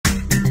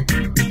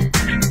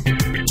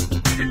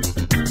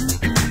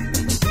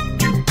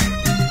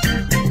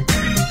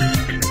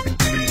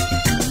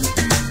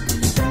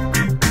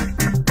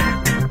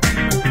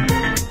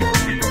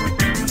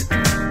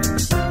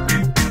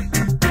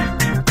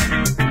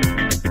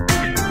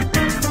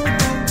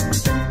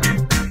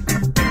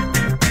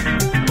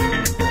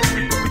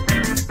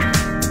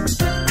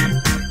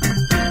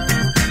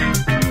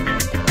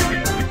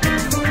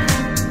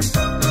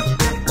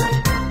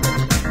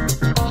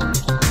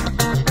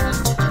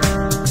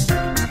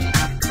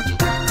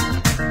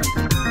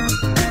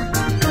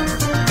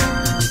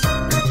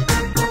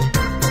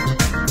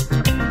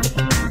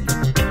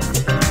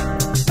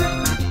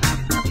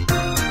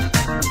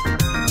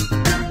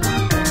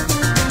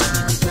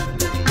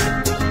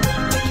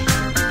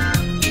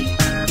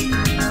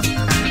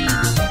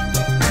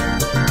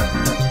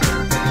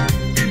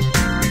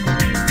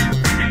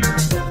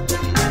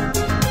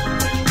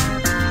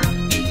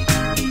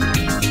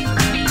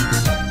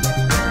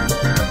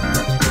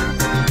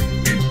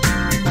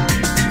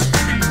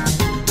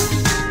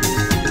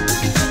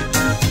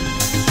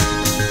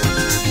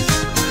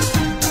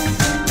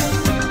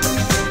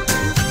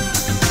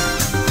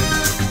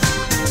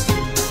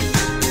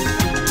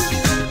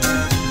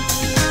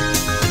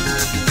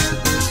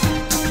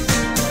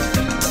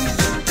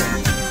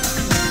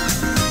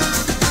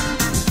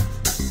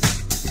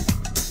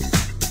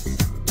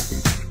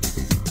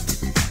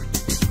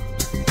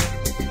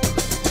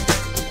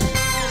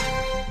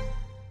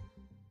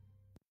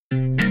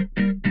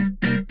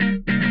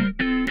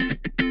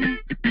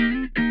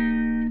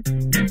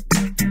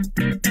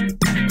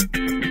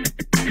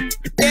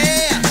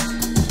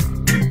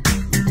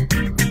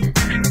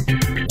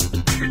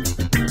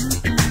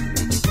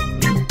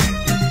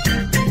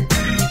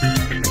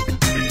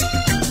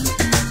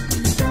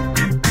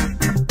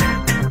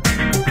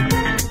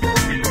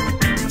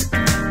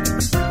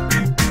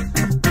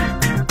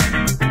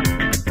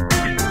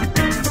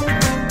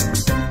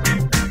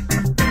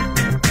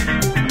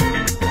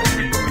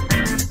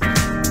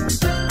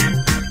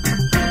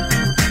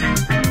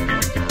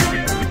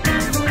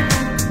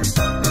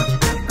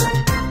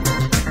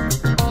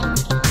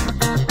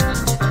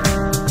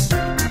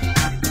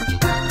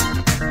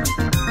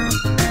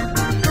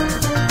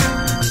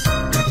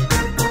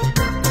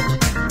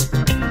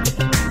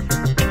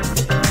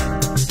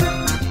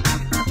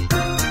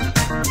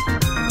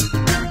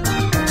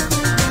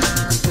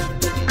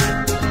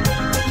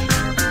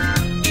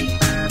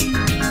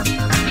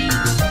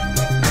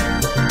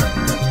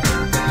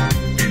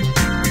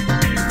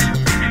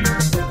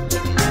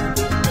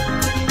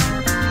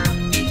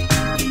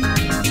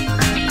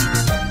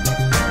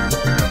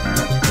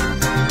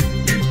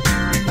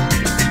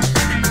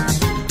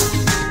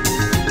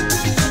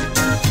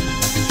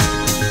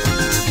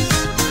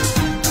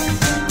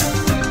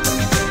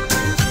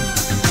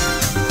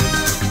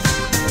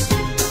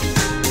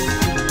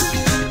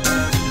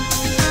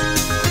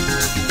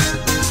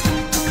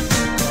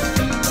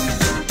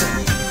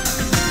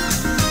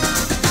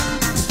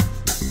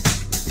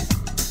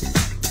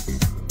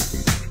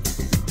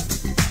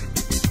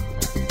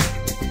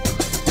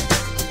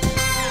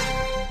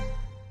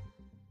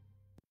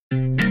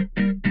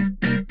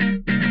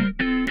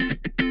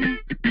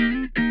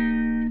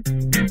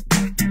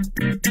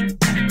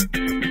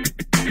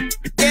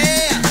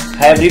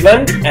Hi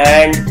everyone,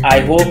 and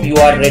I hope you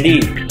are ready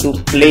to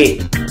play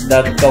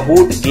the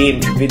Kahoot game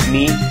with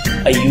me,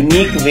 a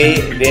unique way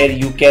where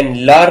you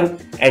can learn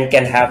and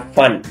can have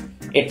fun.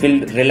 It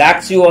will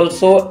relax you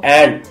also,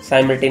 and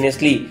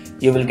simultaneously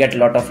you will get a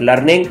lot of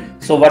learning.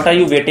 So what are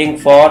you waiting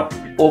for?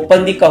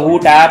 Open the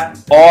Kahoot app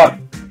or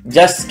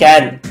just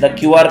scan the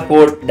QR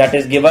code that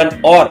is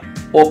given, or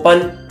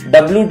open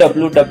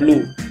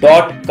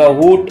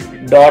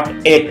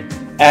www.kahoot.it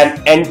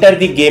and enter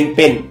the game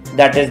pin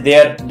that is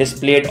there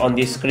displayed on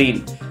the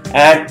screen,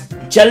 and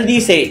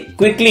jaldi se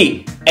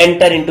quickly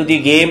enter into the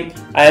game.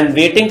 I am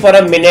waiting for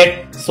a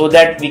minute so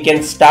that we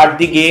can start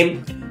the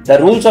game. The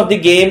rules of the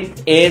game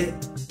is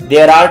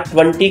there are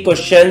 20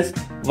 questions.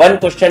 One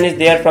question is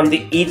there from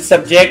the each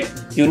subject.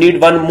 You need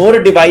one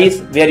more device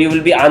where you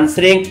will be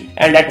answering,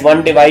 and at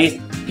one device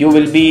you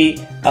will be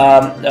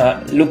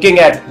looking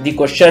at the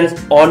questions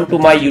onto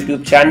my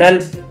YouTube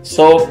channel.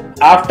 So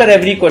after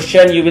every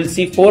question you will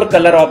see 4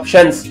 color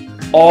options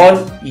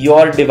on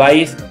your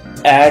device,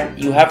 and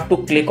you have to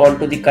click on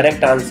to the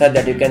correct answer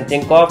that you can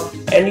think of,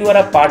 and you are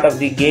a part of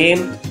the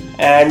game.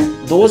 And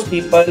those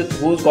people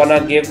who's gonna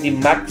give the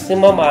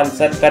maximum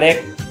answer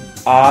correct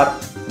are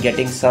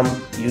getting some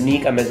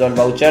unique Amazon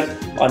voucher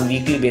on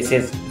weekly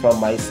basis from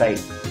my side.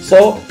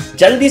 So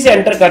jaldi se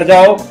enter kar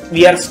jao.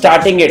 We are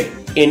starting it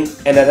in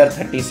another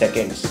 30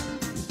 seconds.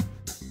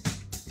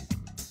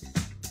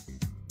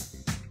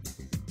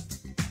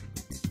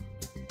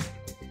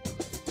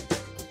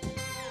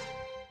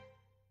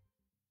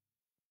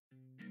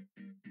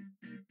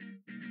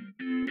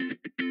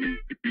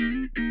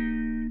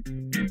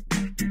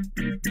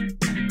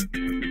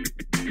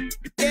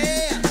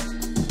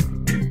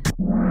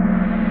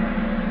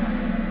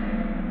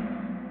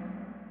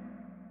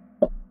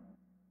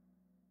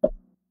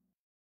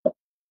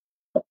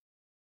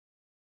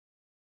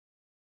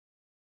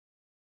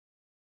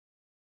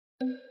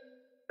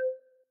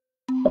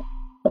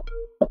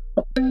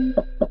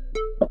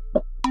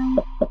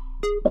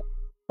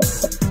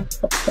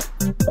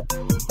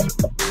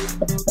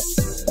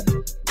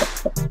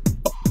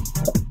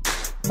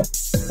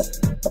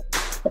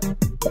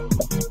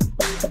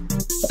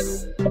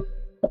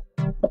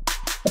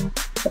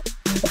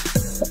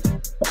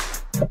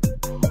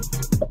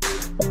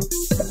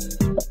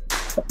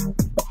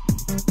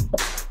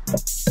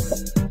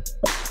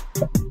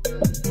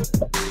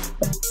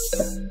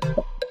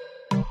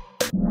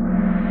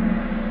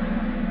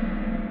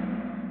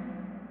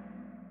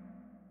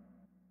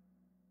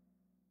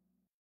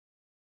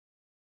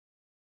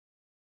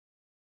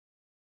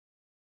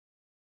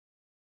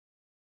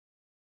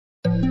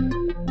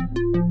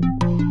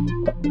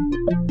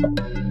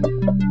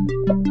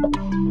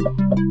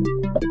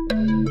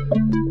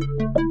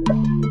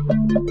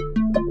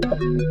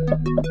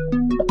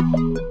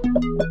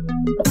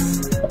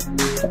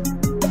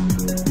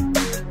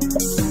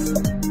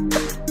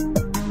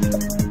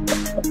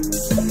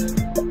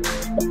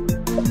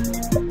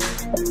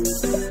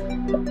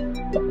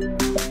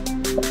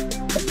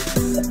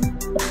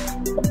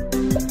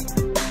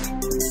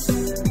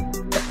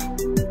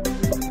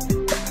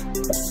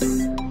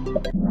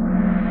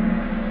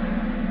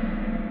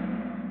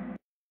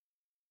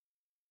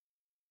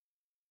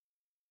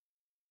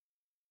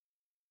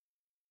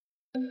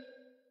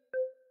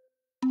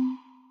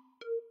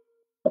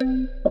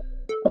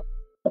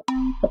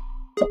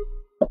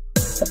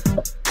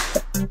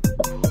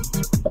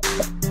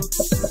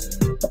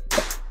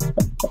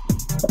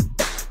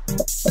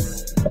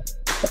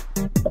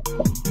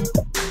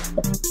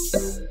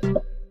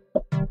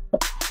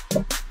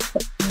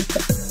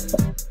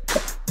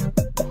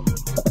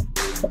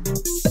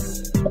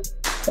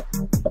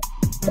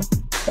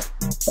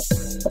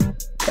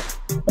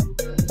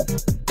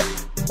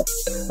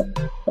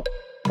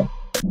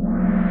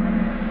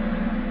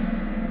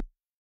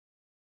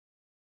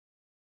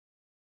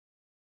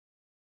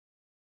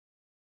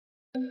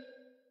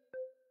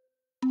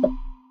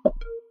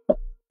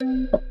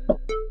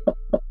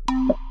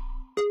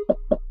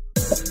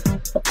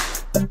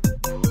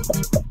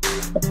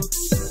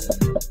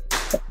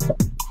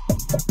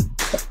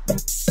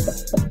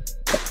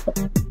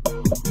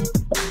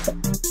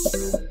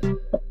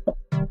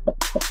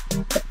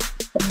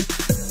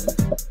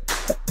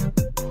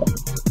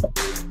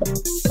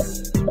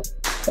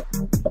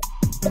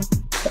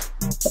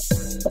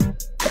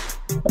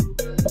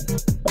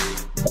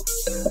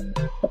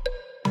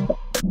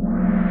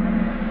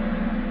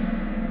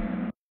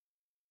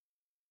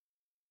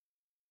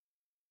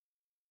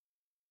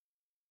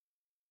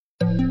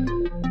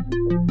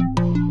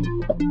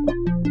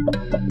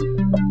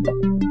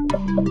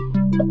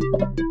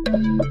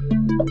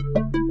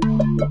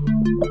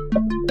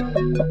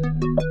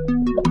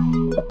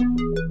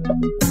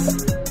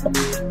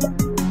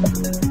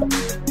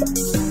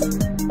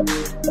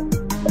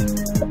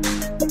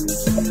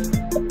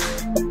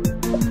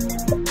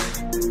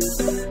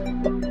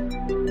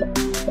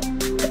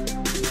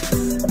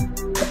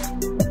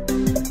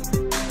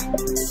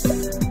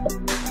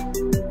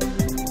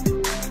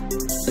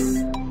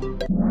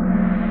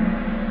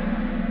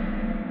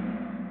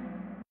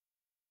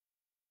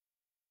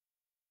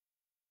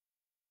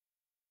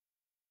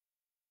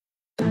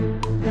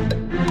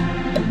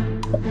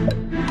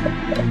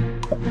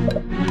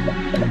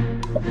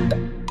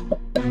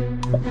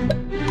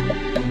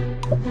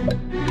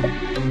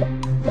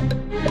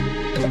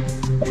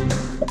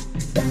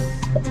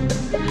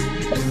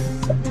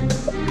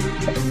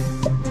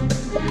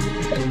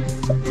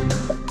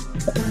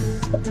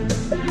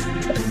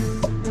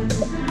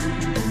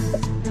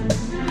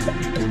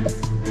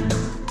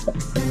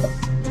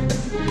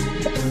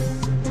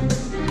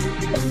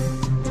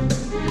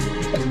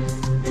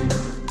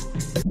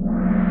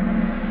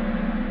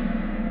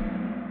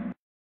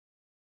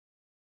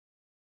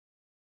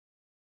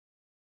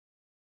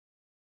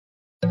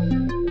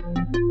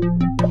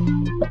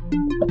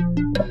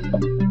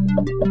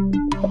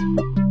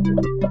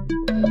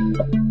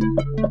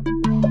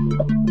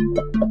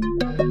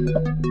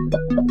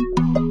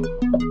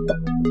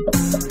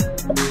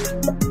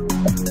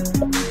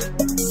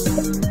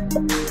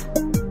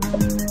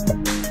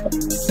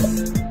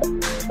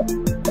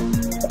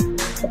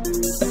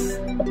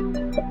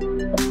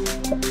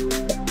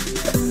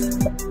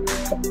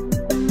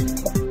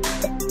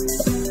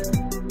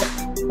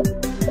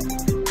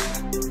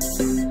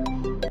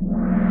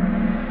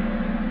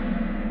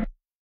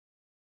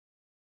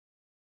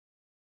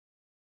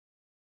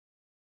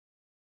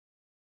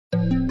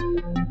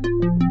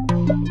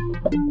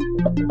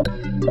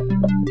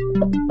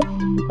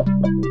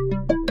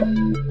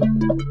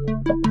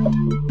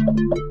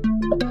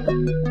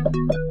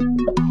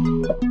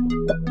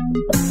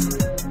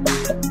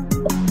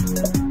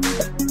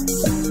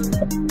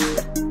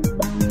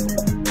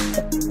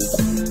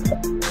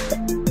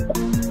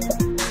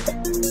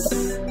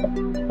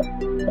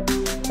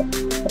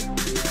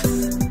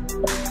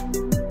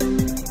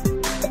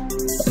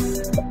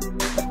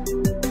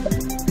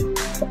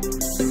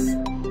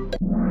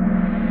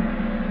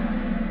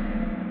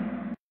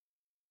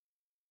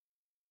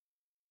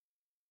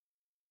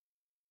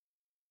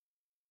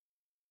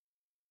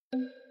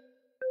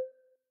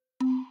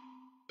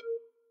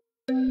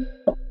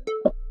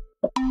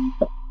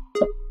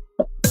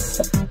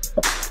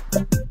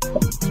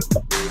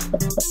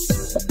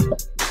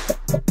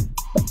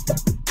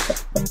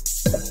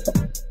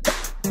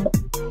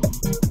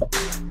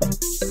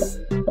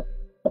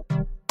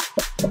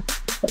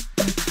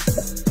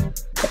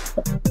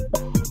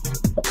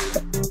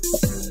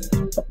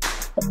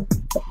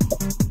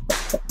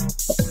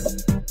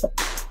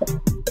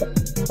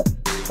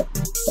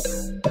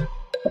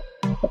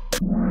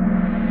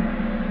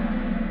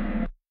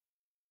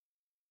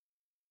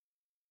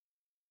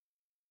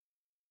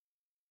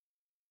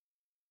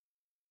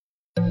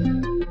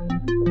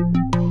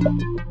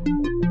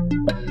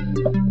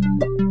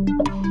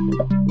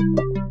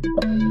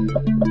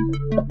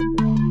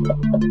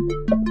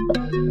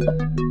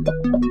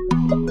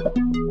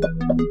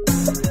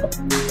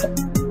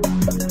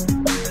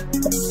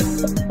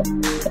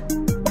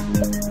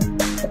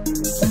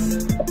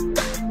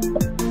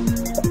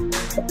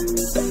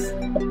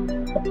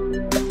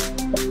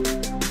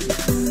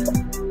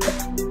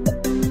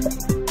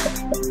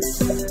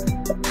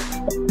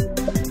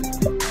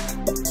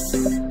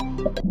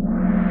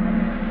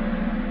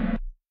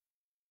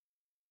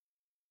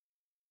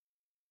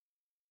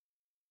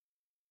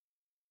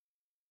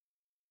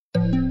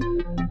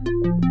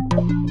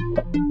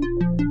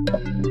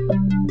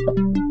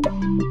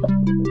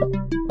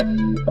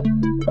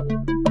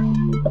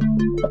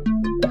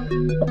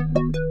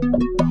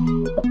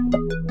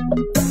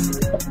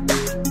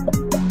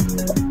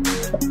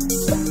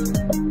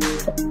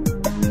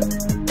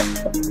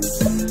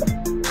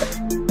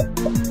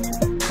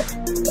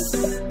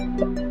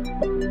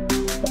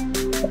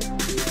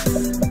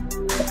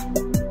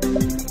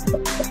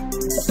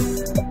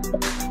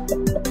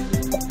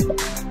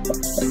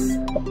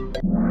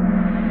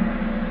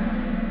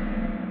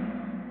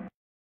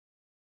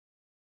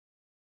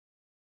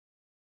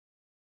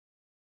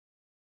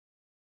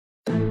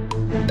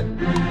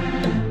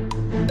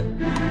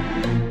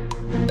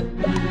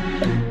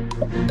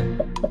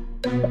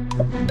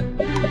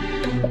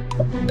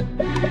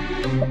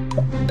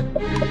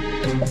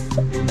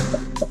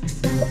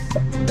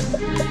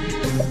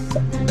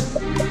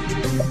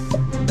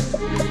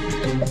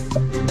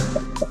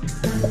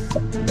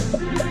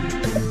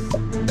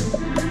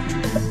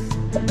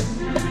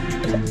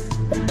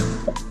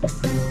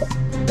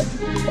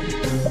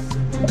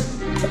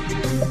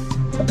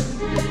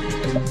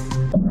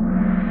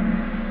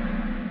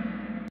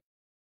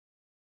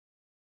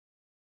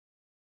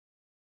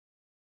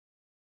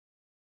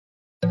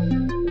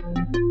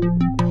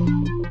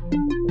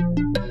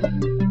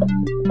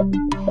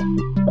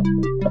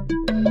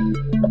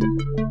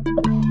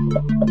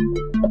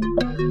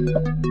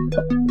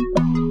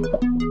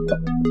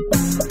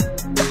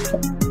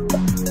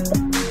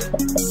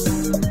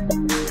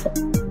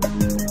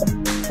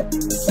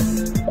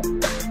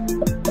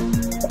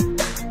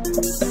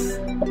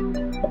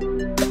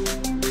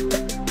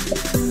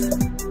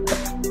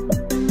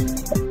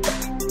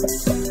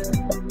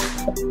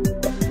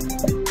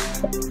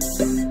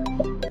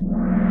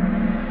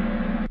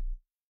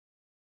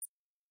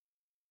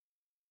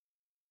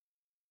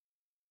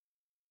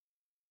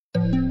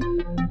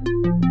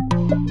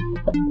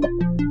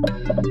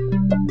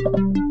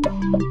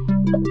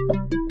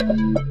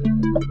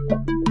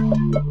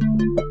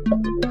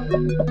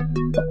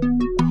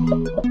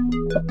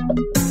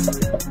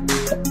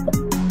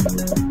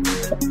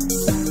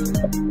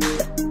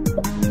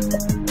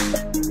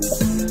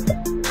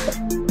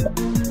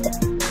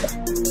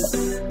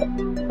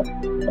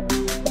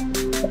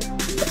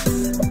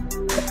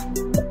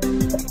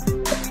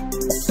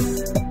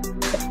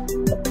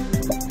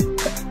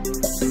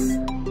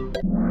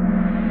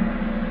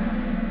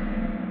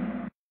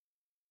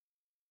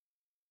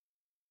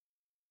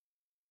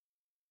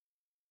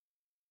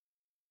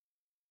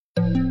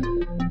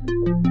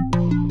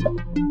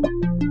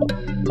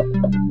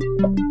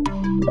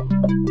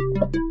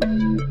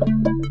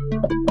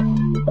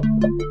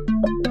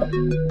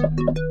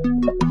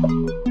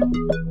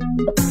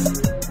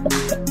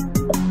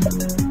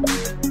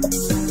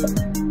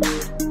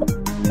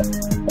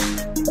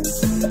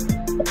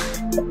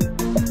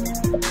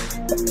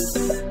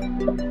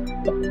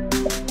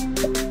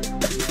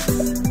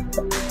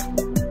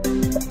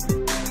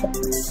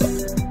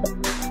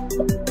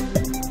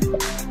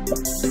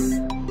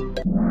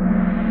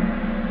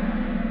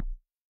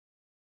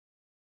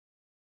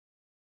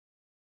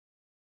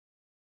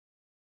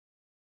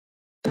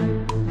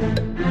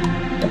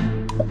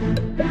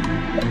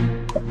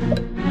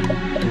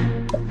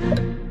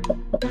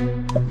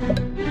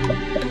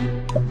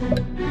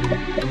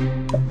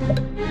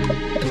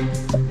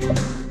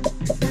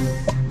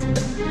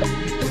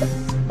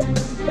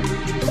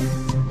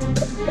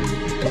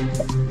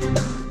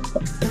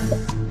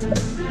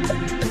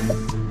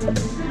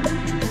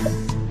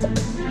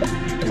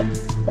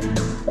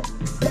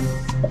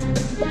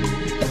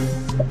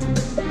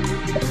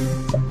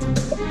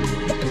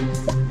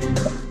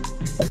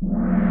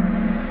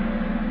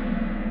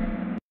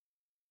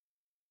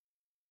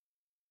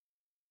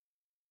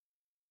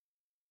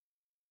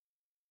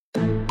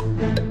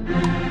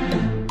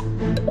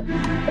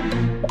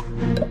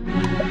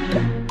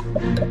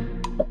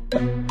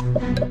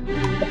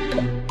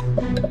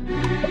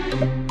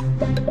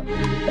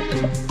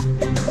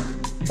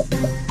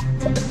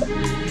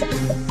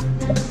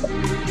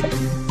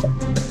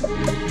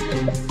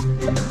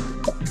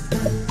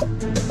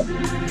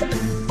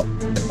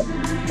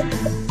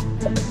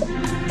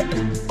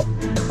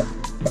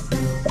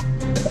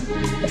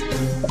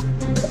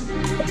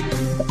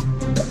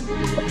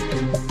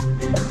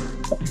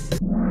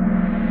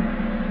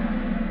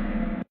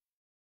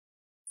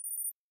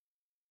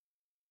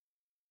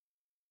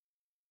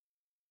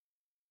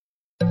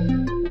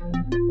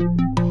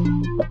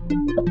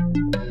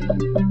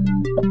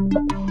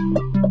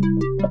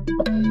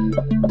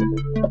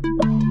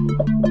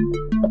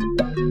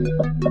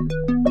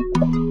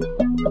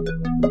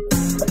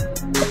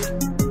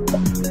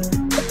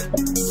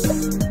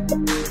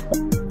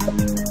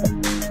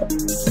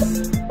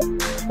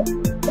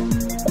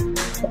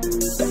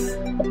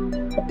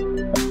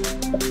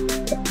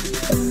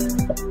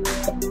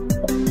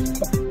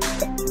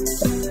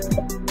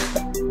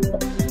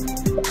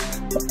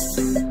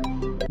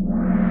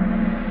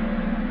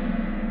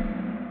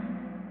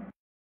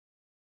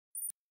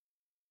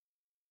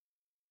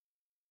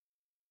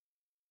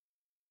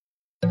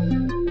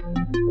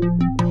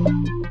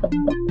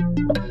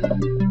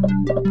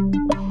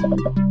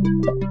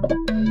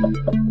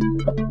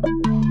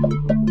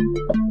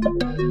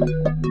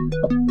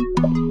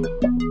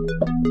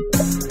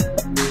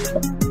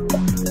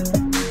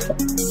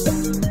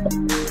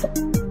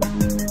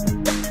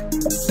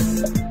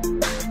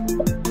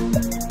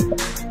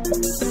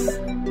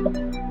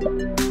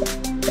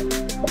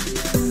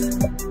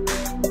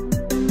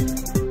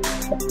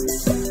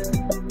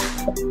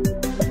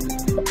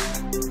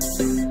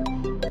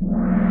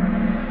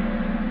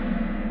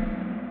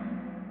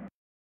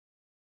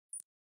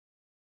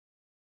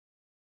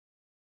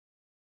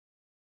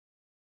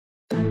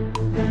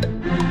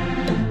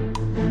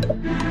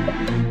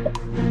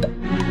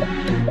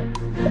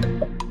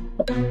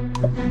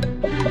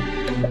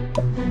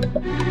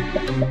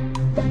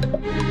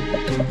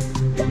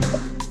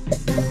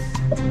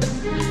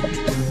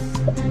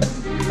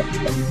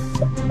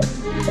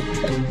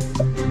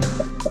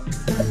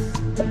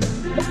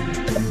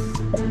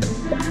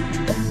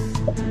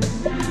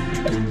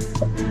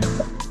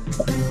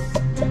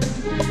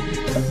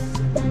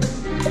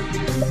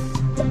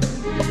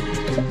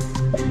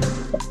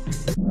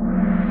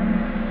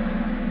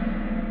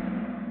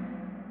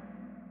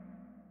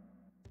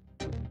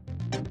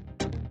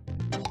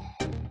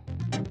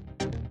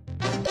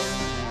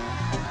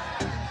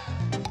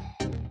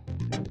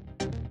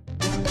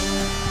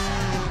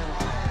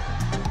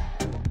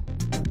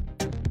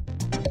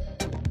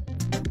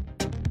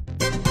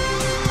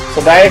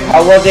 So guys,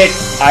 how was it?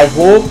 I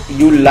hope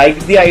you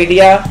liked the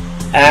idea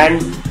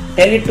and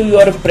tell it to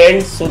your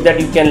friends so that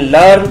you can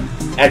learn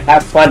and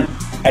have fun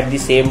at the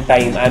same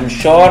time. I'm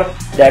sure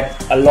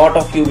that a lot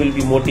of you will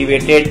be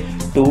motivated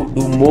to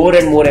do more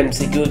and more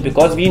MCQs,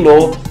 because we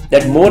know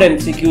that more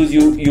MCQs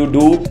you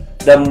do,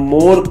 the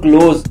more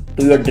close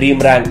to your dream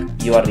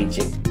rank you are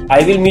reaching.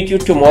 I will meet you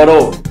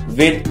tomorrow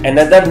with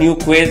another new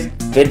quiz,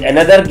 with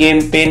another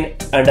game pin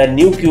and a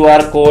new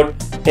QR code.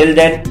 Till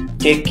then,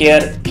 take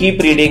care, keep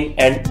reading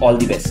and all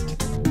the best.